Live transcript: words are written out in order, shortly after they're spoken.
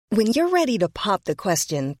When you're ready to pop the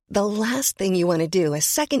question, the last thing you want to do is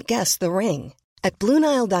second-guess the ring. At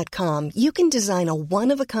BlueNile.com, you can design a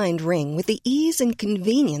one-of-a-kind ring with the ease and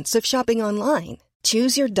convenience of shopping online.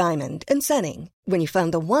 Choose your diamond and setting. When you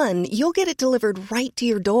find the one, you'll get it delivered right to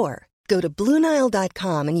your door. Go to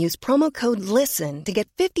BlueNile.com and use promo code LISTEN to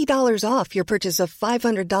get $50 off your purchase of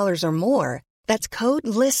 $500 or more. That's code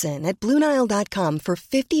LISTEN at BlueNile.com for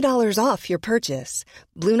 $50 off your purchase.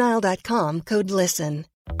 BlueNile.com, code LISTEN.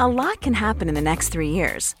 A lot can happen in the next 3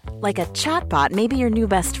 years. Like a chatbot may be your new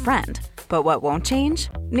best friend. But what won't change?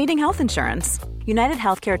 Needing health insurance. United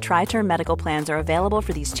Healthcare Tri-Term Medical Plans are available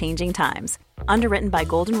for these changing times. Underwritten by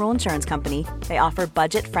Golden Rule Insurance Company, they offer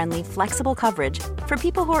budget-friendly, flexible coverage for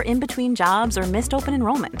people who are in between jobs or missed open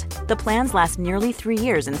enrollment. The plans last nearly 3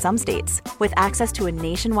 years in some states, with access to a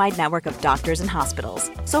nationwide network of doctors and hospitals.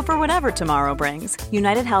 So for whatever tomorrow brings,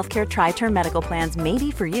 United Healthcare Tri-Term Medical Plans may be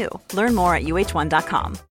for you. Learn more at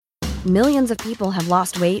uh1.com. Millions of people have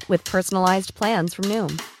lost weight with personalized plans from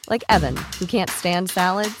Noom. Like Evan, who can't stand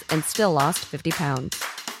salads and still lost 50 pounds.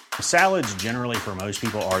 Salads generally for most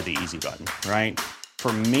people are the easy button, right?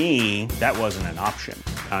 For me, that wasn't an option.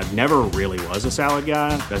 I never really was a salad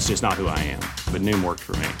guy. That's just not who I am. But Noom worked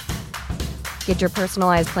for me. Get your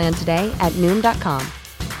personalized plan today at Noom.com.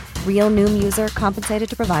 Real Noom user compensated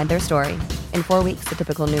to provide their story. In 4 weeks, the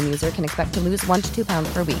typical Noom user can expect to lose 1 to 2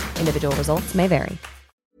 pounds per week. Individual results may vary.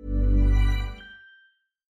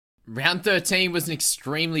 Round 13 was an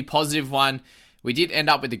extremely positive one. We did end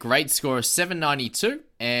up with a great score of 792,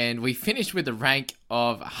 and we finished with a rank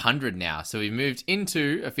of 100 now. So we moved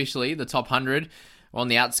into, officially, the top 100, on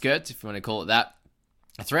the outskirts, if you want to call it that.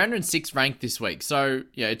 A 306 rank this week. So,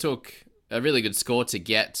 yeah, it took a really good score to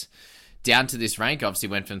get down to this rank. Obviously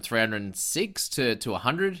went from 306 to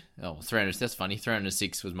 100. Oh, 300, that's funny.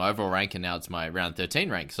 306 was my overall rank, and now it's my round 13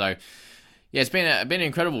 rank. So, yeah, it's been an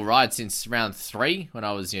incredible ride since round 3 when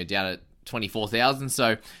I was down at 24,000.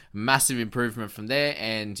 So massive improvement from there,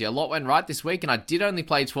 and a lot went right this week. And I did only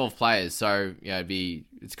play 12 players, so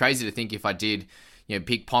it's crazy to think if I did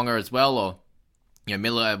pick Ponga as well, or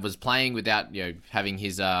Miller was playing without having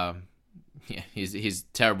his terrible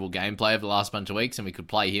gameplay over the last bunch of weeks, and we could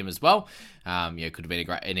play him as well. Could have been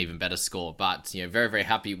an even better score, but very, very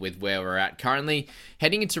happy with where we're at currently.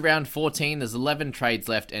 Heading into round 14, there's 11 trades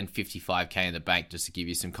left and 55k in the bank, just to give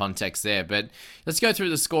you some context there. But let's go through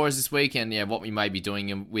the scores this week and what we may be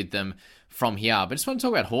doing with them from here. But I just want to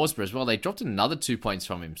talk about Horsburgh as well. They dropped another 2 points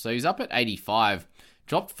from him, so he's up at 85.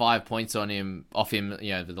 Dropped 5 points off him,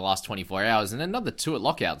 the last 24 hours, and then another 2 at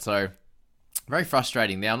lockout. So very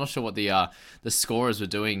frustrating there. I'm not sure what the scorers were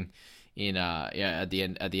doing in at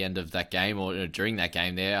the end of that game or during that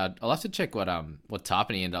game there. I'll have to check what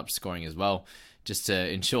Tarpany ended up scoring as well, just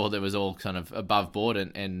to ensure that it was all kind of above board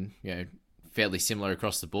and fairly similar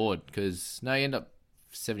across the board. Because he ended up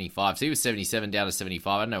 75. So he was 77 down to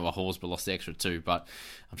 75. I don't know why Horsburgh lost the extra 2, but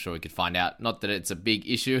I'm sure we could find out. Not that it's a big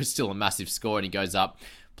issue. It's still a massive score, and he goes up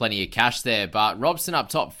plenty of cash there. But Robson up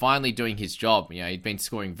top finally doing his job. He'd been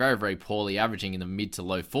scoring very, very poorly, averaging in the mid to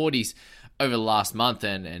low 40s over the last month,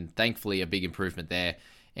 and thankfully a big improvement there.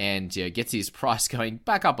 And gets his price going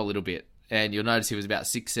back up a little bit. And you'll notice he was about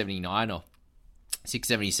 679 or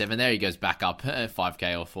 677 there. He goes back up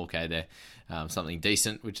 5k or 4k there. Something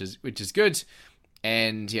decent, which is good.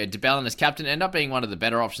 And DeBellin as captain ended up being one of the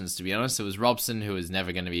better options, to be honest. It was Robson, who was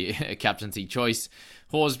never going to be a captaincy choice.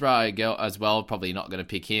 Horsburgh as well, probably not going to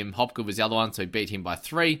pick him. Hopgood was the other one, so he beat him by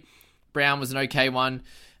 3. Brown was an okay one.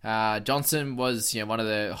 Johnson was one of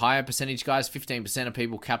the higher percentage guys. 15% of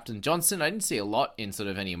people captain Johnson. I didn't see a lot in sort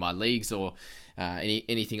of any of my leagues or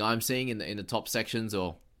anything I'm seeing in the top sections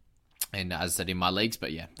and as I said, in my leagues.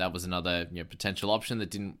 But yeah, that was another potential option that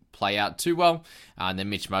didn't play out too well. And then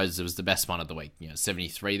Mitch Moses was the best one of the week.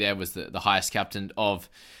 73 there was the highest captain of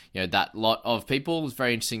that lot of people. It was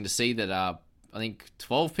very interesting to see that I think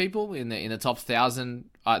 12 people in the top 1,000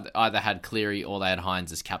 either had Cleary or they had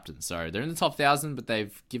Hines as captain. So they're in the top 1,000, but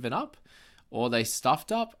they've given up or they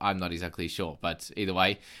stuffed up. I'm not exactly sure, but either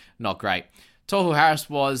way, not great. Tohu Harris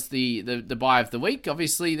was the buy of the week,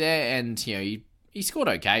 obviously there, and he scored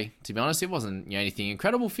okay, to be honest. It wasn't anything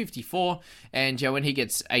incredible, 54. And when he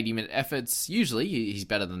gets 80-minute efforts, usually he's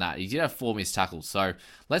better than that. He did have 4 missed tackles, so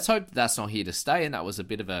let's hope that's not here to stay. And that was a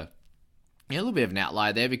bit of a little bit of an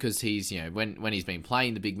outlier there, because he's when he's been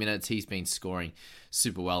playing the big minutes, he's been scoring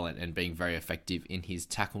super well and being very effective in his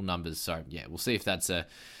tackle numbers. So yeah, we'll see if that's a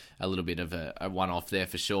little bit of a one-off there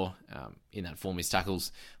for sure in that 4 missed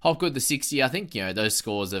tackles. Hopgood, the 60, I think, those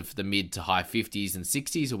scores of the mid to high 50s and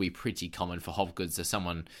 60s will be pretty common for Hopgood, so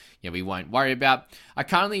someone we won't worry about. I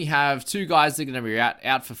currently have 2 guys that are going to be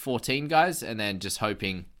out for 14 guys, and then just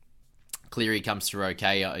hoping Cleary comes through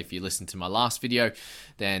okay. If you listen to my last video,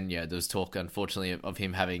 then there was talk, unfortunately, of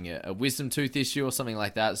him having a wisdom tooth issue or something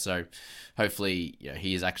like that. So hopefully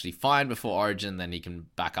he is actually fine before Origin, then he can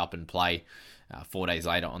back up and play 4 days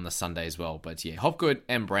later on the Sunday as well. But Hopgood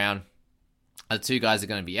and Brown are the two guys that are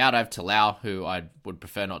going to be out. I have Talau, who I would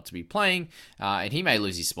prefer not to be playing, and he may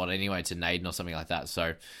lose his spot anyway to Naden or something like that.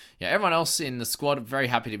 So, everyone else in the squad very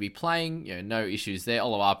happy to be playing. No issues there.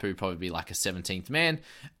 Oluwapu probably be like a 17th man.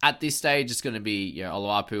 At this stage, it's going to be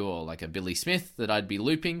Oluwapu or like a Billy Smith that I'd be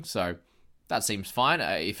looping. So that seems fine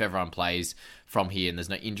if everyone plays from here and there's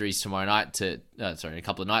no injuries tomorrow night in a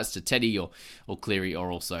couple of nights to Teddy or Cleary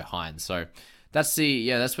or also Hines. So that's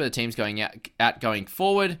that's where the team's going at going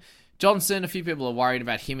forward. Johnson, a few people are worried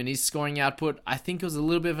about him and his scoring output. I think it was a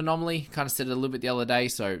little bit of an anomaly. Kind of said it a little bit the other day,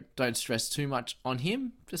 so don't stress too much on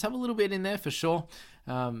him. Just have a little bit in there for sure.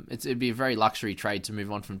 It'd be a very luxury trade to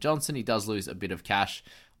move on from Johnson. He does lose a bit of cash.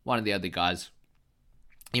 One of the other guys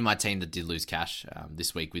in my team that did lose cash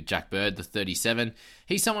this week with Jack Bird, the 37.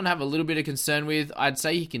 He's someone to have a little bit of concern with. I'd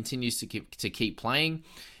say he continues to keep playing.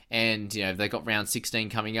 And, they got round 16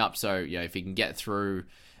 coming up, so, if he can get through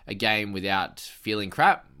a game without feeling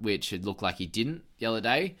crap, which it looked like he didn't the other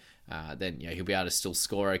day, then he'll be able to still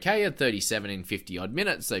score okay at 37 in 50 odd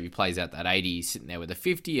minutes. So if he plays out that 80, he's sitting there with a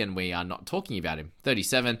 50, and we are not talking about him.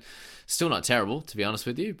 37, still not terrible to be honest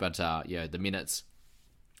with you, but the minutes,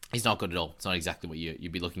 he's not good at all. It's not exactly what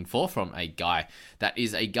you'd be looking for from a guy that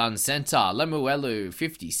is a gun center. Lemuelu,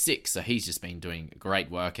 56. So he's just been doing great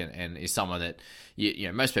work and is someone that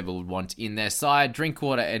most people would want in their side.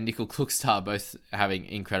 Drinkwater and Nickel Klukstar both having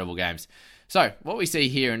incredible games. So what we see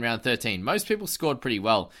here in round 13, most people scored pretty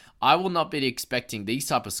well. I will not be expecting these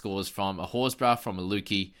type of scores from a Horsburgh, from a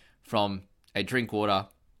Lukey, from a Drinkwater,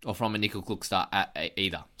 or from a Nickel Klukstar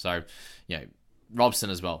either. So, Robson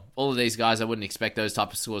as well. All of these guys, I wouldn't expect those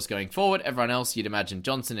type of scores going forward. Everyone else, you'd imagine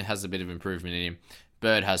Johnson has a bit of improvement in him.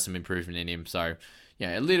 Bird has some improvement in him. So,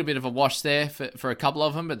 a little bit of a wash there for a couple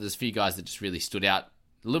of them, but there's a few guys that just really stood out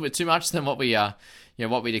a little bit too much than what we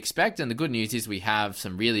what we'd expect. And the good news is we have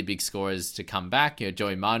some really big scorers to come back.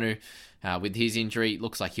 Joey Manu, with his injury,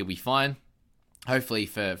 looks like he'll be fine. Hopefully,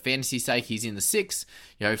 for fantasy's sake, he's in the 6.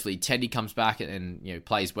 Hopefully, Teddy comes back and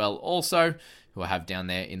plays well also, who I have down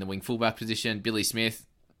there in the wing fullback position. Billy Smith,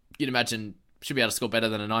 you'd imagine, should be able to score better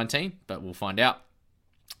than a 19, but we'll find out.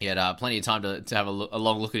 He had plenty of time to have a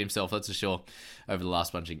long look at himself, that's for sure, over the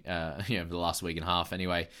last over the last week and a half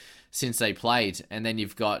anyway, since they played. And then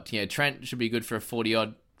you've got, Trent should be good for a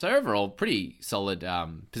 40-odd. So overall, pretty solid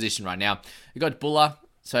position right now. You've got Buller.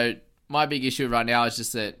 So my big issue right now is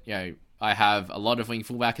just that, I have a lot of wing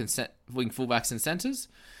fullbacks and centres.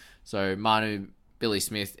 So Manu, Billy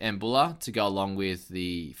Smith, and Buller to go along with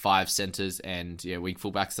the 5 centres and wing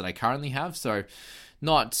fullbacks that I currently have. So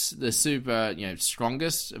not the super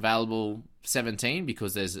strongest available 17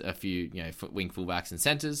 because there's a few wing fullbacks and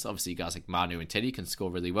centres. Obviously, guys like Manu and Teddy can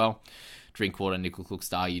score really well. Drinkwater, Nickel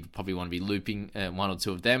Klukstar, you'd probably want to be looping one or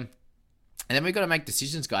two of them. And then we've got to make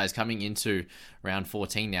decisions, guys, coming into round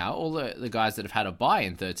 14 now. All the guys that have had a bye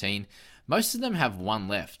in 13, most of them have one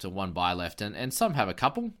left or one bye left, and some have a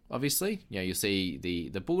couple, obviously. You'll see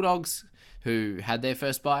the Bulldogs who had their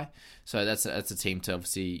first bye. So that's a team to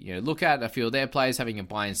obviously look at. A few of their players having a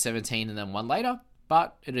bye in 17 and then one later,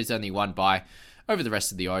 but it is only one bye over the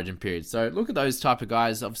rest of the Origin period. So look at those type of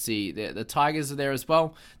guys. Obviously, the Tigers are there as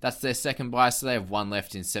well. That's their second bye, so they have one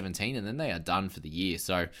left in 17, and then they are done for the year.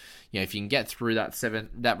 So, if you can get through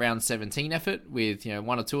that round 17 effort with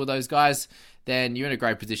one or two of those guys, then you're in a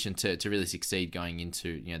great position to really succeed going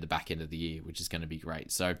into the back end of the year, which is going to be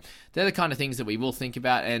great. So they're the kind of things that we will think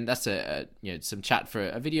about, and that's some chat for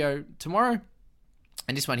a video tomorrow.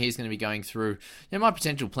 And this one here is going to be going through my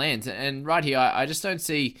potential plans. And right here, I just don't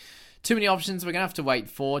see too many options. We're going to have to wait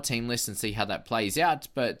for team lists and see how that plays out.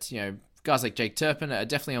 But, guys like Jake Turpin are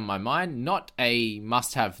definitely on my mind. Not a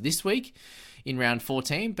must-have this week in round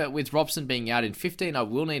 14, but with Robson being out in 15, I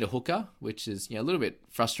will need a hooker, which is a little bit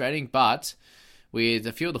frustrating. But with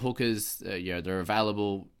a few of the hookers, they're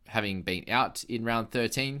available having been out in round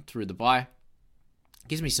 13 through the bye,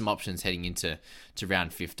 gives me some options heading into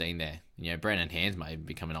round 15 there. Brandon Hands might even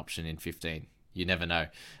become an option in 15. You never know.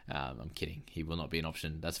 I'm kidding. He will not be an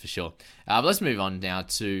option, that's for sure. But let's move on now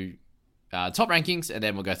to top rankings, and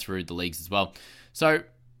then we'll go through the leagues as well. So,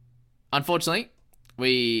 unfortunately,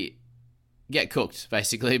 we get cooked,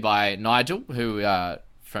 basically, by Nigel, who,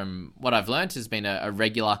 from what I've learned, has been a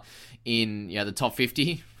regular in the top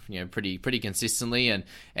 50, pretty consistently,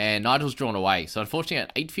 and Nigel's drawn away. So, unfortunately,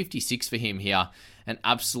 at 856 for him here, an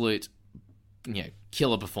absolute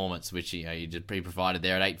killer performance, which he provided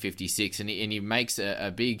there at 856, and he makes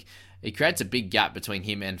a big it creates a big gap between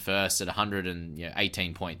him and first at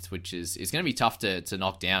 118 points, which is going to be tough to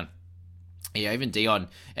knock down. Yeah, even Dion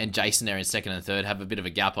and Jason there in second and third have a bit of a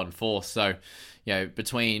gap on fourth. So,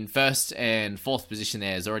 between first and fourth position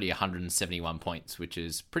there is already 171 points, which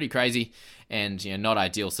is pretty crazy and, not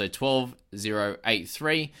ideal. So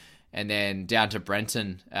 12,083, and then down to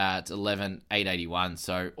Brenton at 11,881.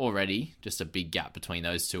 So already just a big gap between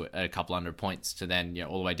those two at a couple hundred points to then,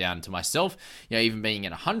 all the way down to myself. Even being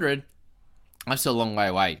at 100, I'm still a long way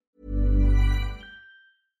away.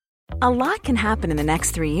 A lot can happen in the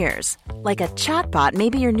next 3 years. Like a chatbot may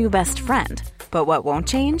be your new best friend. But what won't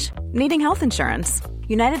change? Needing health insurance.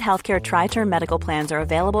 United Healthcare Tri-Term Medical Plans are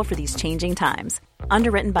available for these changing times.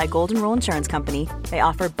 Underwritten by Golden Rule Insurance Company, they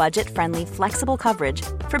offer budget-friendly, flexible coverage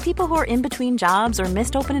for people who are in between jobs or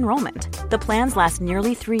missed open enrollment. The plans last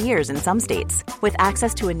nearly 3 years in some states, with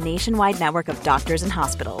access to a nationwide network of doctors and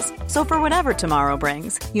hospitals. So for whatever tomorrow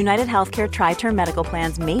brings, United Healthcare Tri-Term Medical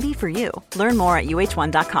Plans may be for you. Learn more at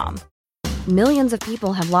uh1.com. Millions of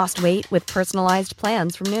people have lost weight with personalized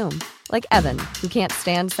plans from Noom. Like Evan, who can't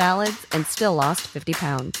stand salads and still lost 50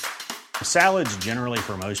 pounds. Salads generally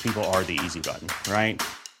for most people are the easy button, right?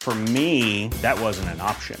 For me, that wasn't an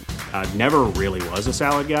option. I never really was a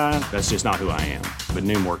salad guy. That's just not who I am. But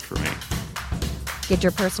Noom worked for me. Get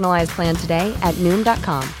your personalized plan today at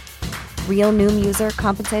Noom.com. Real Noom user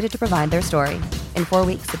compensated to provide their story. In 4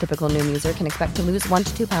 weeks, the typical Noom user can expect to lose 1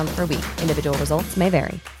 to 2 pounds per week. Individual results may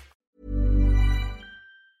vary.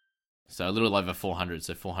 So a little over 400,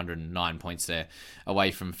 so 409 points there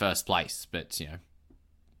away from first place, but,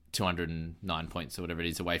 209 points or whatever it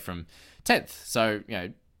is away from 10th. So,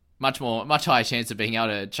 much higher chance of being able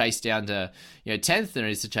to chase down to, 10th than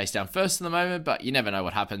it is to chase down first in the moment, but you never know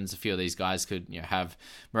what happens. A few of these guys could, have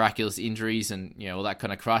miraculous injuries and, all that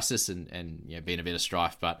kind of crisis and be in a bit of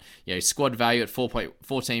strife. But, squad value at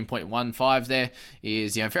 14.15 there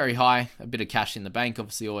is, very high. A bit of cash in the bank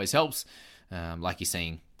obviously always helps. Like you're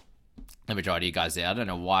seeing the majority of guys there. I don't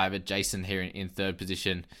know why, but Jason here in third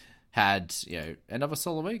position had, another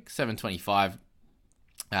solid week, 725,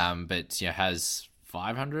 but, has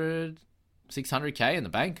 500, 600K in the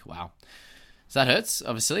bank. Wow. So that hurts,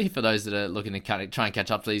 obviously, for those that are looking to try and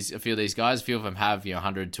catch up to a few of these guys. A few of them have,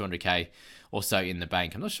 100, 200K or so in the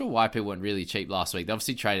bank. I'm not sure why people went really cheap last week. They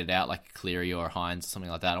obviously traded out like Cleary or Hines or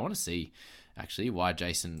something like that. I want to see, actually, why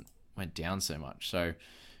Jason went down so much. So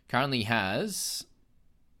currently has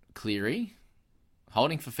Cleary,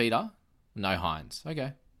 holding Fafita, no Hines.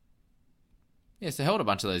 Okay. Yeah, so held a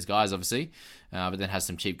bunch of those guys, obviously, but then has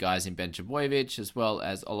some cheap guys in Ben Trbojevic, as well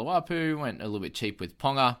as Oluwapu. Went a little bit cheap with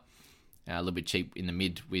Ponga, a little bit cheap in the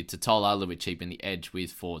mid with Totola, a little bit cheap in the edge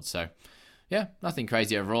with Ford. So, yeah, nothing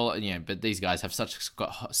crazy overall. But these guys have such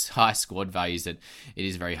high squad values that it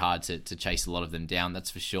is very hard to chase a lot of them down, that's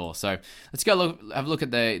for sure. So, let's go have a look at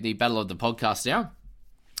the battle of the podcast now.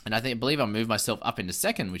 And I believe I moved myself up into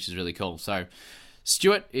second, which is really cool. So,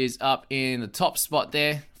 Stuart is up in the top spot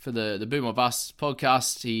there for the Boom or Bust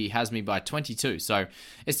podcast. He has me by 22. So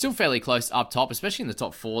it's still fairly close up top, especially in the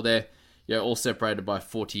top four there. All separated by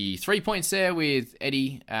 43 points there, with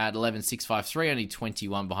Eddie at 11,653, only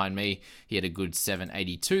 21 behind me. He had a good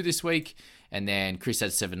 782 this week. And then Chris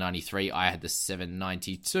had 793. I had the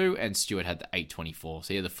 792. And Stuart had the 824.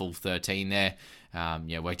 So, the full 13 there.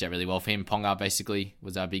 Worked out really well for him. Ponga basically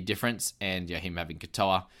was our big difference. And, him having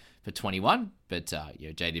Katoa for 21. But,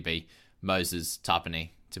 JDB, Moses,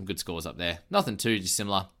 Tapani, some good scores up there. Nothing too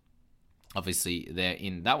dissimilar. Obviously, they're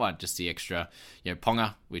in that one, just the extra,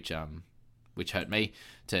 Ponga, which hurt me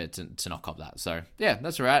to not cop that. So, yeah,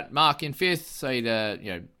 that's where we're at. Mark in fifth. So, he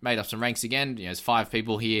made up some ranks again. There's 5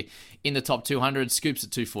 people here in the top 200. Scoop's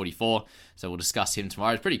at 244. So, we'll discuss him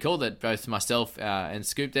tomorrow. It's pretty cool that both myself and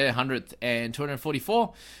Scoop there, 100th and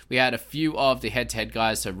 244. We had a few of the head-to-head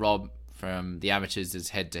guys. So, Rob from the amateurs is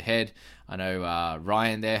head-to-head. I know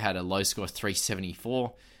Ryan there had a low score of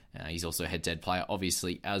 374. He's also a head-to-head player,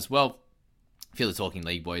 obviously, as well. A few of the Talking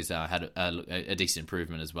League boys had a decent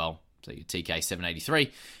improvement as well. So your TK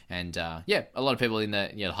 783, and a lot of people in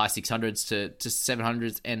the high 600s to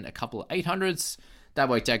 700s and a couple of 800s. That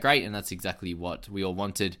worked out great, and that's exactly what we all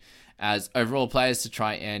wanted as overall players to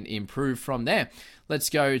try and improve from there. Let's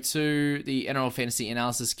go to the NRL Fantasy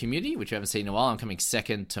Analysis community, which we haven't seen in a while. I'm coming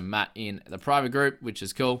second to Matt in the private group, which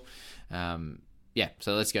is cool. So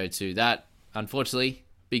let's go to that. Unfortunately,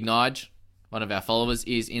 Big Nige, one of our followers,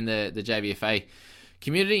 is in the JBFA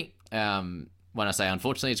community. When I say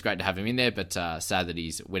unfortunately, it's great to have him in there, but sad that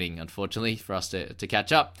he's winning, unfortunately, for us to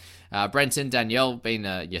catch up. Brenton, Danielle,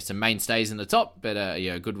 been some mainstays in the top, but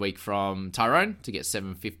a good week from Tyrone to get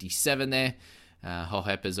 757 there.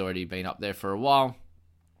 Hohep has already been up there for a while.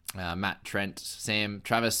 Matt, Trent, Sam,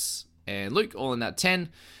 Travis, and Luke all in that 10,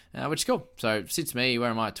 which is cool. So sits me, where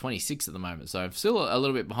am I? 26 at the moment. So I'm still a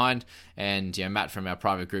little bit behind. And Matt from our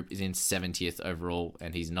private group is in 70th overall,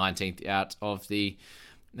 and he's 19th out of the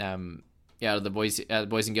boys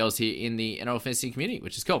and girls here in the NRL Fantasy community,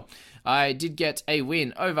 which is cool. I did get a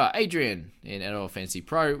win over Adrian in NRL Fantasy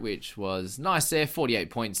Pro, which was nice there. 48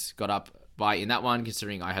 points got up by in that one,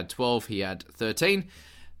 considering I had 12, he had 13.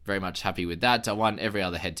 Very much happy with that. I won every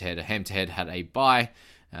other head-to-head. A head-to-head had a bye,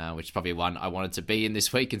 which is probably one I wanted to be in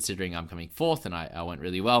this week, considering I'm coming fourth, and I went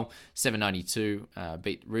really well. 792,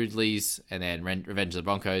 beat Rudleys, and then Revenge of the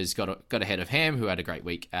Broncos got ahead of Ham, who had a great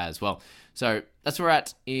week as well. So that's where we're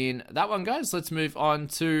at in that one, guys. Let's move on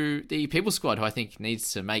to the People Squad, who I think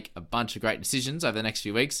needs to make a bunch of great decisions over the next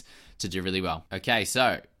few weeks to do really well. Okay,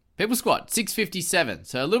 so People Squad, 657,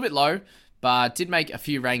 so a little bit low, but did make a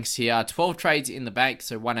few ranks here. 12 trades in the bank,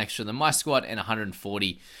 so one extra than my squad, and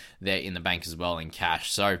 140 there in the bank as well in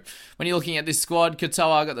cash. So when you're looking at this squad,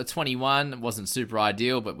 Katoa got the 21. It wasn't super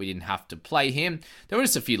ideal, but we didn't have to play him. There were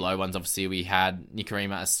just a few low ones. Obviously, we had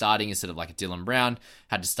Nikorima as starting instead of like a Dylan Brown.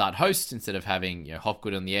 Had to start host instead of having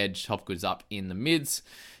Hopgood on the edge. Hopgood's up in the mids.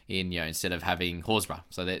 Instead of having Horsburgh.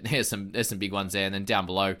 So there's some big ones there. And then down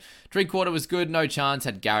below, Drinkwater was good. No chance.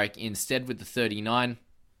 Had Garrick instead with the 39.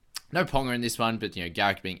 No Ponga in this one, but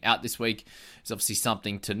Garrick being out this week is obviously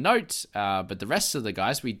something to note. But the rest of the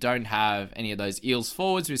guys, we don't have any of those Eels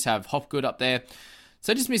forwards. We just have Hopgood up there.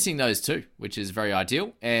 So just missing those two, which is very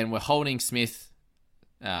ideal. And we're holding Smith.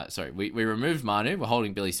 We removed Manu. We're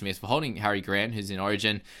holding Billy Smith. We're holding Harry Grant, who's in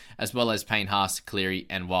Origin, as well as Payne Haas, Cleary,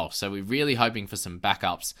 and Walsh. So we're really hoping for some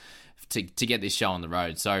backups to get this show on the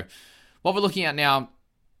road. So what we're looking at now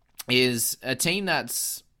is a team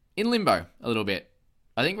that's in limbo a little bit.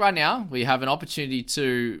 I think right now we have an opportunity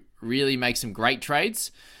to really make some great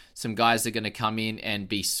trades. Some guys are going to come in and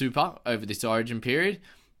be super over this Origin period,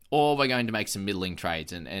 or we're going to make some middling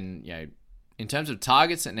trades. And in terms of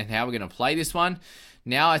targets and how we're going to play this one,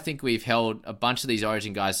 now I think we've held a bunch of these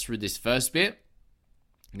Origin guys through this first bit.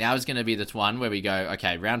 Now is going to be the one where we go,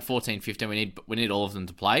 okay, round 14, 15, we need all of them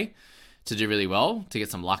to play to do really well, to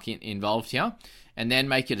get some luck involved here, and then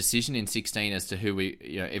make a decision in 16 as to who we,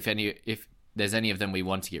 if there's any of them we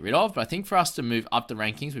want to get rid of. But I think for us to move up the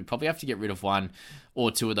rankings, we probably have to get rid of one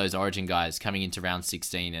or two of those Origin guys coming into round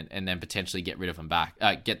 16 and then potentially get rid of them back,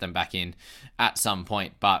 get them back in at some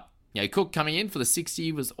point. But Cook coming in for the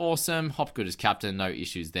 60 was awesome. Hopgood as captain, no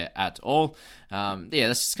issues there at all.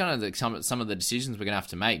 That's just kind of some of the decisions we're going to have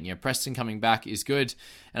to make. Preston coming back is good.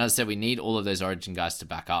 And as I said, we need all of those Origin guys to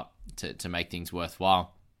back up to make things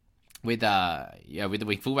worthwhile. With the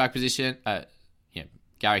weak fullback position,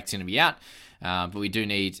 Garrick's going to be out, but we do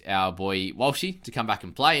need our boy Walshy to come back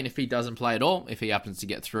and play. And if he doesn't play at all, if he happens to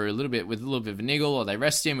get through with a little bit of a niggle, or they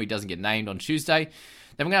rest him, he doesn't get named on Tuesday,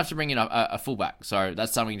 then we're going to have to bring in a fullback. So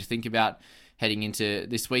that's something to think about heading into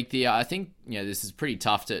this week. I think this is pretty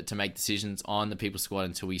tough to make decisions on the People Squad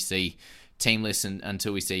until we see team lists and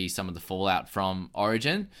until we see some of the fallout from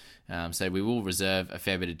Origin. So we will reserve a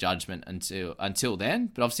fair bit of judgment until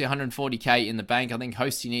then. But obviously 140k in the bank. I think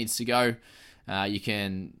Hosty needs to go. You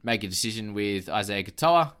can make a decision with Isaiah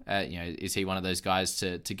Katoa. Is he one of those guys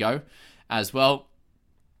to go as well?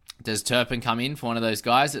 Does Turpin come in for one of those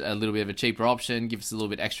guys at a little bit of a cheaper option? Give us a little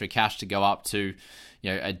bit extra cash to go up to,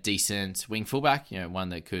 a decent wing fullback, one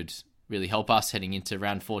that could really help us heading into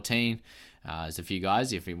round 14. There's a few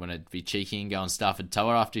guys, if we want to be cheeky and go and Stafford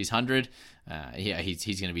Toa after he's 100,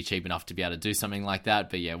 he's going to be cheap enough to be able to do something like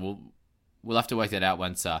that. But we'll have to work that out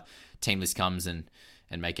once team list comes and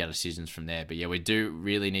make our decisions from there. But we do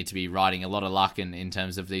really need to be riding a lot of luck in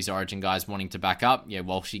terms of these Origin guys wanting to back up.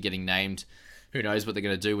 Walshy getting named. Who knows what they're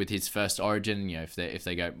going to do with his first Origin, if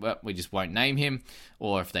they go, well, we just won't name him,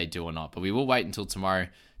 or if they do or not. But we will wait until tomorrow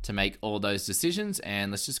to make all those decisions.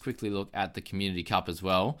 And let's just quickly look at the Community Cup as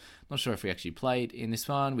well. Not sure if we actually played in this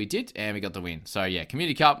one. We did, and we got the win. So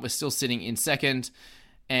Community Cup, we're still sitting in second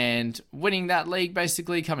and winning that league,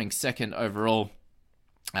 basically coming second overall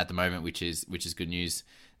at the moment, which is good news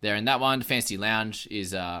there in that one. Fantasy Lounge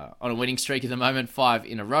is on a winning streak at the moment, 5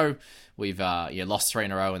 in a row. We've lost 3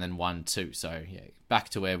 in a row and then won 2. So back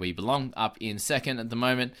to where we belong, up in second at the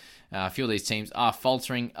moment. A few of these teams are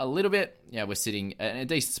faltering a little bit. We're sitting in a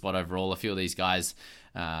decent spot overall. A few of these guys,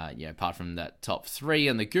 apart from that top 3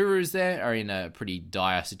 and the Gurus there, are in a pretty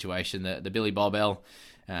dire situation. The Billy Bobell,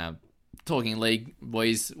 talking league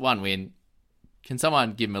boys, 1 win. Can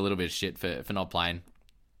someone give him a little bit of shit for not playing?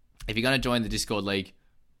 If you're going to join the Discord League,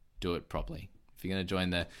 do it properly. If you're going to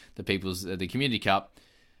join the Community Cup,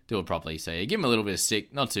 do it properly. So give him a little bit of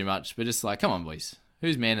stick, not too much, but just come on, boys.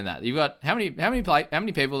 Who's manning that? You've got how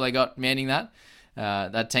many people they got manning that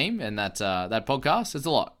team and that podcast? It's a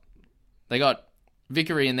lot. They got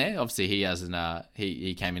Vickery in there. Obviously, he hasn't.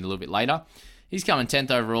 He came in a little bit later. He's coming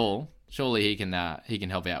 10th overall. Surely he can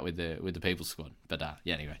help out with the People's Squad. But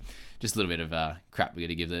yeah, anyway, just a little bit of crap we got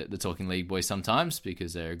to give the Talking League boys sometimes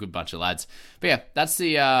because they're a good bunch of lads. But yeah, that's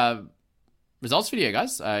the results video,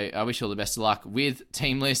 guys. I wish you all the best of luck with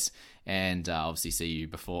Team List, and obviously see you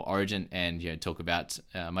before Origin and talk about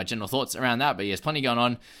my general thoughts around that. But yeah, there's plenty going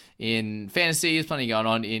on in fantasy. There's plenty going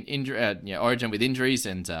on in Origin with injuries,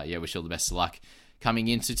 and wish you all the best of luck coming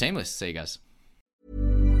into Team List. See you guys.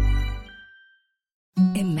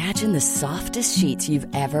 Imagine the softest sheets you've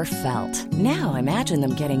ever felt. Now imagine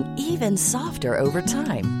them getting even softer over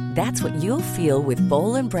time. That's what you'll feel with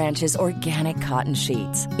Boll & Branch's organic cotton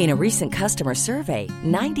sheets. In a recent customer survey,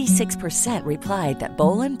 96% replied that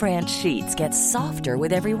Boll & Branch sheets get softer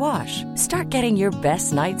with every wash. Start getting your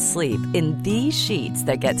best night's sleep in these sheets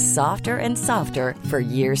that get softer and softer for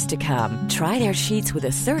years to come. Try their sheets with a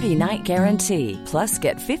 30-night guarantee. Plus,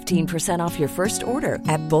 get 15% off your first order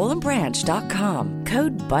at bollandbranch.com.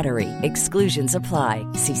 Code BUTTERY. Exclusions apply.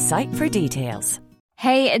 See site for details.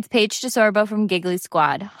 Hey, it's Paige DeSorbo from Giggly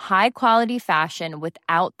Squad. High quality fashion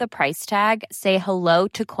without the price tag. Say hello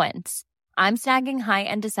to Quince. I'm snagging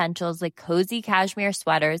high-end essentials like cozy cashmere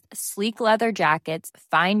sweaters, sleek leather jackets,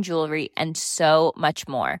 fine jewelry, and so much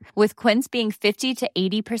more. With Quince being 50 to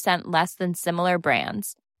 80% less than similar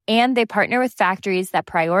brands. And they partner with factories that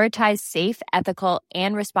prioritize safe, ethical,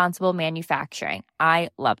 and responsible manufacturing. I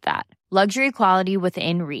love that. Luxury quality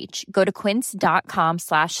within reach. Go to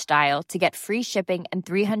quince.com/style to get free shipping and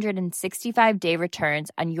 365-day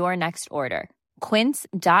returns on your next order.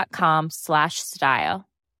 Quince.com/style.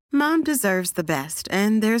 Mom deserves the best,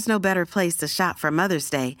 and there's no better place to shop for Mother's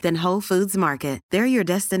Day than Whole Foods Market. They're your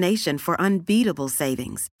destination for unbeatable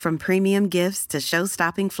savings, from premium gifts to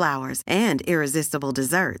show-stopping flowers and irresistible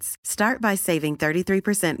desserts. Start by saving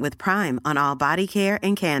 33% with Prime on all body care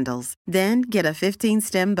and candles. Then get a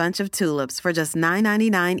 15-stem bunch of tulips for just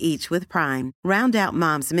 $9.99 each with Prime. Round out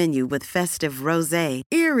Mom's menu with festive rosé,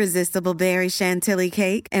 irresistible berry chantilly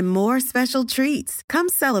cake, and more special treats. Come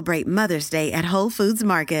celebrate Mother's Day at Whole Foods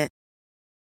Market.